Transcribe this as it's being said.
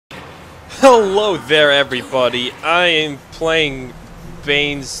Hello there, everybody. I am playing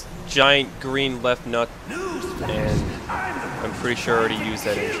Bane's giant green left nut, and I'm pretty sure I already used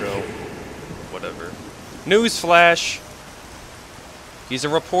that intro. Whatever. Newsflash! He's a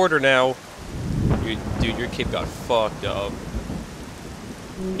reporter now. Dude, your kid got fucked up.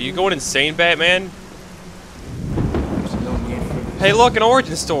 Are you going insane, Batman? Hey, look, an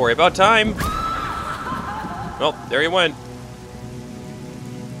origin story. About time. Well, there he went.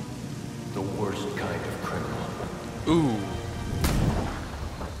 The worst kind of criminal. Ooh.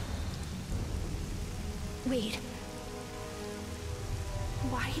 Wait.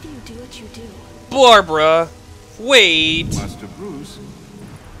 Why do you do what you do? Barbara, wait. Master Bruce,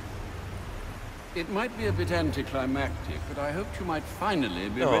 it might be a bit anticlimactic, but I hoped you might finally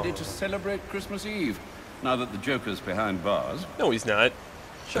be ready to celebrate Christmas Eve, now that the Joker's behind bars. No, he's not.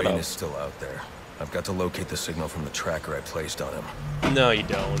 Shut Bane up. is still out there. I've got to locate the signal from the tracker I placed on him. No, you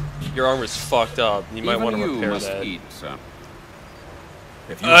don't. Your armor's fucked up. You might want to repair that. Eat, sir.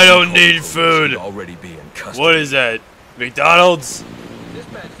 If you I don't call need the police, food. you'd already be in custody. What is that? McDonald's?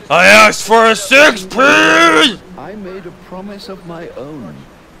 I asked for a 6-piece! I made a promise of my own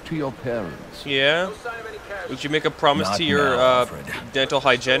to your parents. Yeah? Would you make a promise Not to your now, Alfred. dental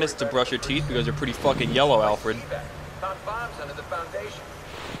hygienist to brush your teeth because they're pretty fucking yellow, Alfred? Found bombs under the foundation.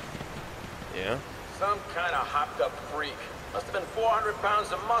 Yeah? Some kind of hopped up freak. Must have been 400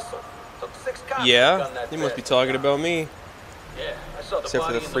 pounds of muscle. Took 6 cops to Yeah? gun that You must be dead. talking about me. Yeah, I saw the Except for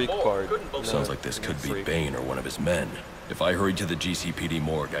body the in freak morgue. part. Couldn't believe Sounds it. like this could be Freak. Bane or one of his men. If I hurry to the GCPD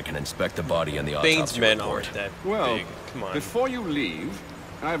morgue, I can inspect the body and the autopsy Bane's men report. aren't that Well, big. Come on. before you leave,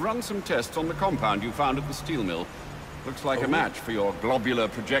 I've run some tests on the compound you found at the steel mill. Looks like a match for your globular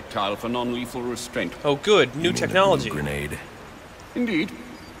projectile for non-lethal restraint. Oh, good. You New mean the technology. blue grenade. Indeed.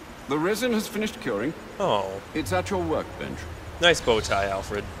 The resin has finished curing. Oh. It's at your workbench. Nice bow tie,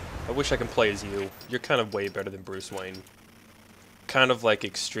 Alfred. I wish I could play as you. You're kind of way better than Bruce Wayne. Kind of, like,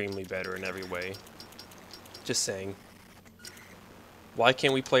 extremely better in every way. Just saying. Why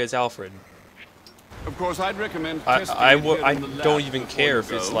can't we play as Alfred? Of course, I'd recommend I testing it here I in the lab don't even before care you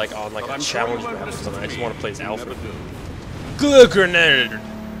if it's, go, like, on, like, but a I'm sure you challenge won't map or something. I just disagree. want to play as You Alfred. never do. Good grenade!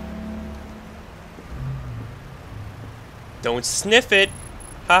 Don't sniff it!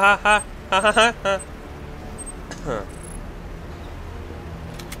 Ha ha ha! Ha ha ha ha! Huh.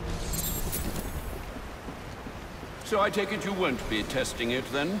 So I take it you won't be testing it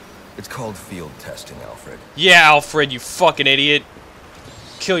then? It's called field testing, Alfred. Yeah, Alfred, you fucking idiot!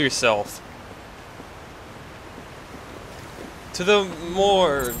 Kill yourself. To the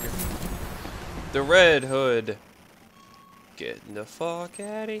morgue! The Red Hood. Getting the fuck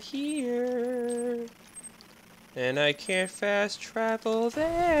out of here. And I can't fast travel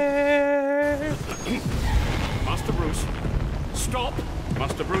there. Master Bruce, stop!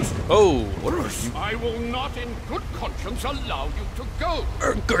 Master Bruce, Oh, Bruce, I will not in good conscience allow you to go.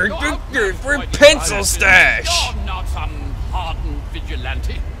 for pencil stash. You're not some hardened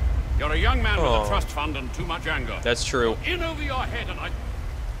vigilante. You're a young man with Oh. a trust fund and too much anger. That's true. In over your head, and I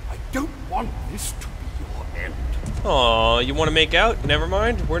don't want this to be your end. Aw, you want to make out? Never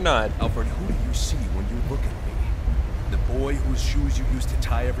mind, we're not. Alfred, who do you see when you look at me? The boy whose shoes you used to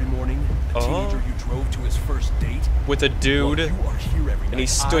tie every morning? The teenager you drove to his first date? With a dude, Well, you are here every and he night.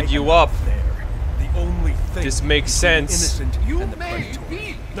 stood I you am up. not there. The only thing This makes between the sense. innocent You and the may predator.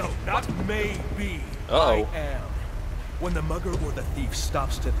 be. No, not maybe. Uh-oh. I am. When the mugger or the thief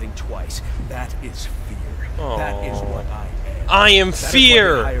stops to think twice, that is fear. That is what I am. I am That is why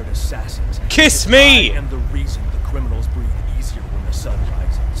fear. they hired assassins. Kiss Because me. I am the reason the criminals breathe easier when the sun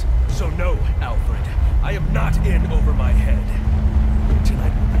rises. So no, Alfred, I am not in over my head.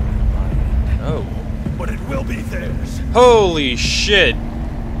 Tonight will be my end, Oh. but it will be theirs. Holy shit.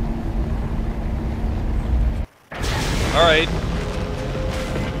 Alright.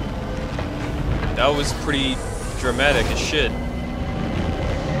 That was pretty dramatic as shit.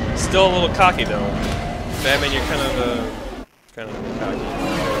 Still a little cocky though. Batman, you're kind of cocky.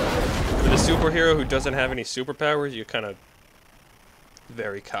 For the superhero who doesn't have any superpowers, you're kind of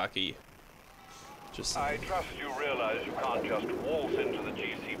very cocky. Just I trust you realize you can't just waltz into the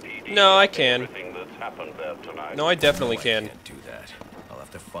GCPD. No, I can. Everything that's happened there tonight. No, I definitely No, I can. can't do that. I'll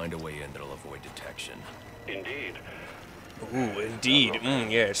have to find a way in that'll avoid detection. Indeed. Ooh, indeed.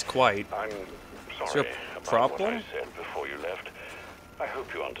 Yes, quite. I'm Is sorry there a about what problem? I said before you left. I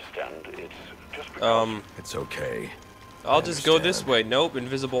hope you understand. It's just because It's okay. I'll just go this way. Nope,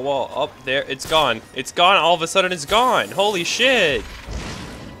 invisible wall. Up there. It's gone. It's gone. All of a sudden, it's gone. Holy shit.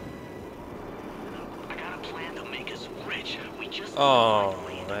 I got a plan to make us rich. We just Oh,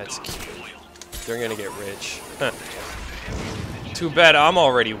 that's cute. They're gonna get rich. Huh. Too bad I'm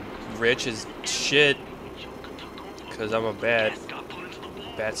already rich as shit. Because I'm a bat.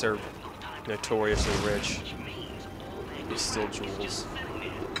 Bats are notoriously rich. They steal jewels.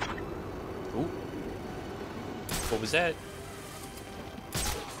 Ooh. What was that?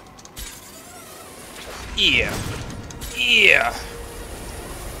 Yeah. Yeah.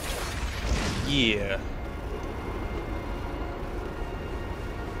 Yeah.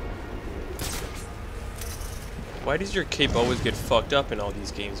 Why does your cape always get fucked up in all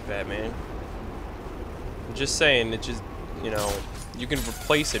these games, Batman? I'm just saying, it just, you know, you can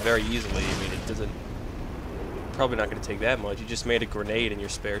replace it very easily. I mean, it doesn't... Probably not going to take that much. You just made a grenade in your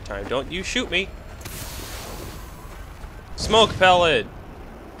spare time. Don't you shoot me! Smoke pellet!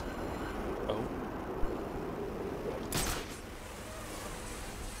 Oh.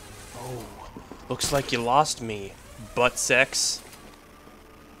 Oh. Looks like you lost me, butt sex.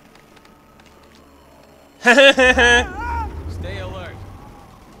 Stay alert.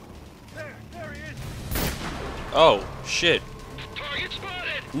 There he is. Oh, shit. Target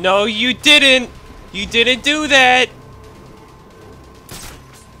spotted! No, you didn't! You didn't do that!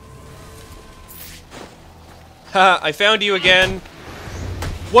 Ha, I found you again.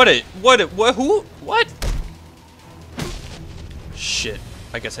 What? Who? What? Shit.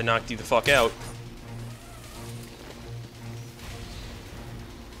 I guess I knocked you the fuck out.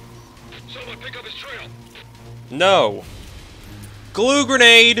 Someone pick up his trail. No. Glue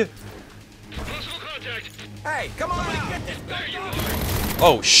grenade! Possible contact. Hey, come on and get this There you are.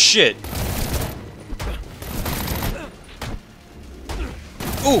 Oh, shit.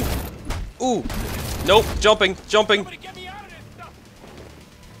 Ooh. Ooh. Nope. Jumping. Jumping. Get me out of this stuff.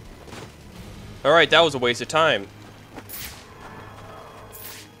 Alright, that was a waste of time.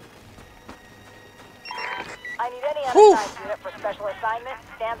 I need any Whew. unassigned unit for special assignment.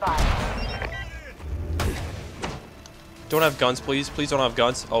 Stand by. Don't have guns, please. Please don't have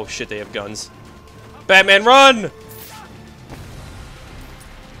guns. Oh, shit, they have guns. Batman, run!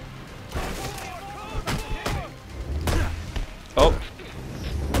 Oh.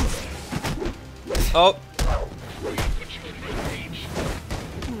 Oh.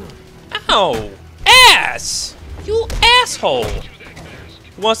 Ow! Ass! You asshole!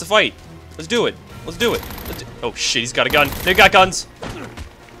 Who wants to fight? Let's do it. Let's do it. Oh shit, he's got a gun. They got guns.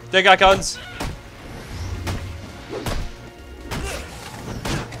 They got guns.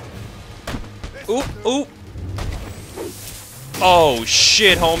 Oop, oop. Oh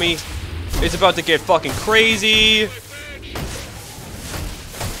shit, homie. It's about to get fucking crazy.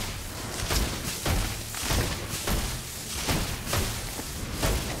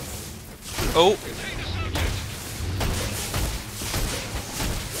 Oh.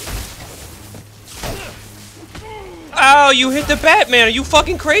 Ow, you hit the Batman. Are you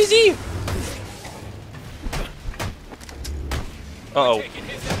fucking crazy? Uh-oh.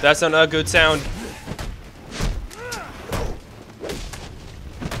 That's not a good sound.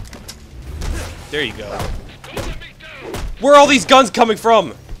 There you go. Where are all these guns coming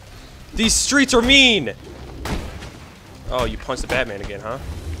from? These streets are mean. Oh, you punched the Batman again, huh?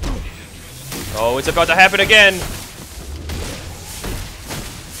 Oh, it's about to happen again.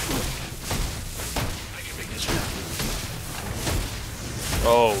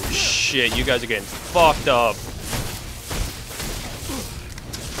 Oh shit, you guys are getting fucked up.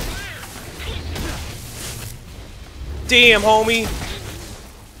 Damn, homie.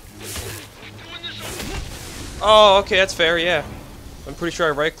 Oh, okay, that's fair, yeah. I'm pretty sure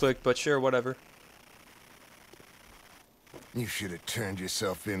I right-clicked, but sure, whatever. You should have turned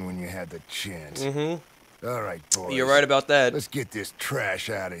yourself in when you had the chance. Mm-hmm. All right, boys. You're right about that. Let's get this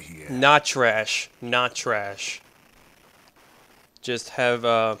trash out of here. Not trash. Not trash. Just have,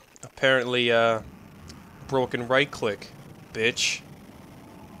 apparently, broken right-click, bitch.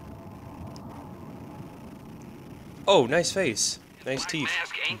 Oh, nice face. Nice teeth.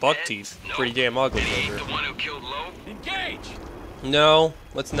 Buck teeth. Pretty damn ugly over. The one who killed Lowe? Engage. No,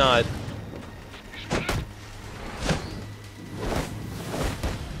 let's not.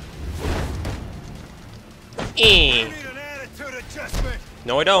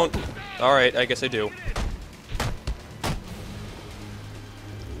 No, I don't. Alright, I guess I do.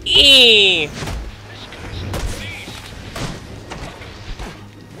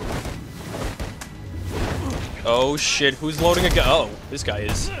 Oh shit, who's loading a gun? Oh, this guy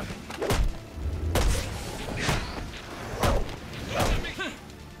is.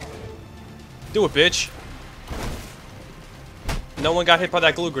 Do it, bitch. No one got hit by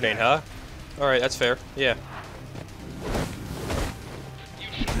that glue grenade, huh? Alright, that's fair. Yeah.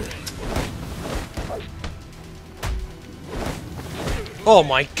 Oh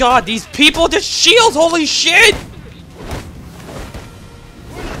my god, these people just shield! Holy shit!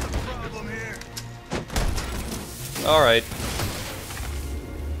 Alright.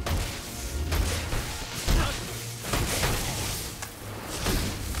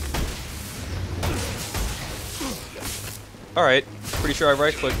 Alright. Pretty sure I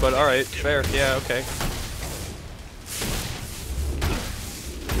right-clicked, but alright. Fair. Yeah, okay.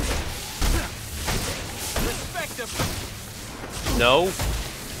 No.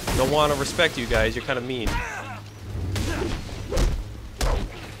 Don't want to respect you guys. You're kind of mean.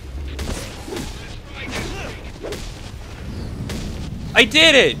 I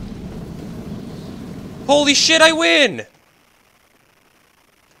did it! Holy shit, I win!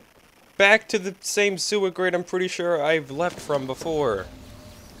 Back to the same sewer grate I'm pretty sure I've left from before.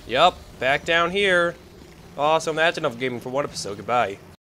 Yup, back down here. Awesome, that's enough gaming for one episode. Goodbye.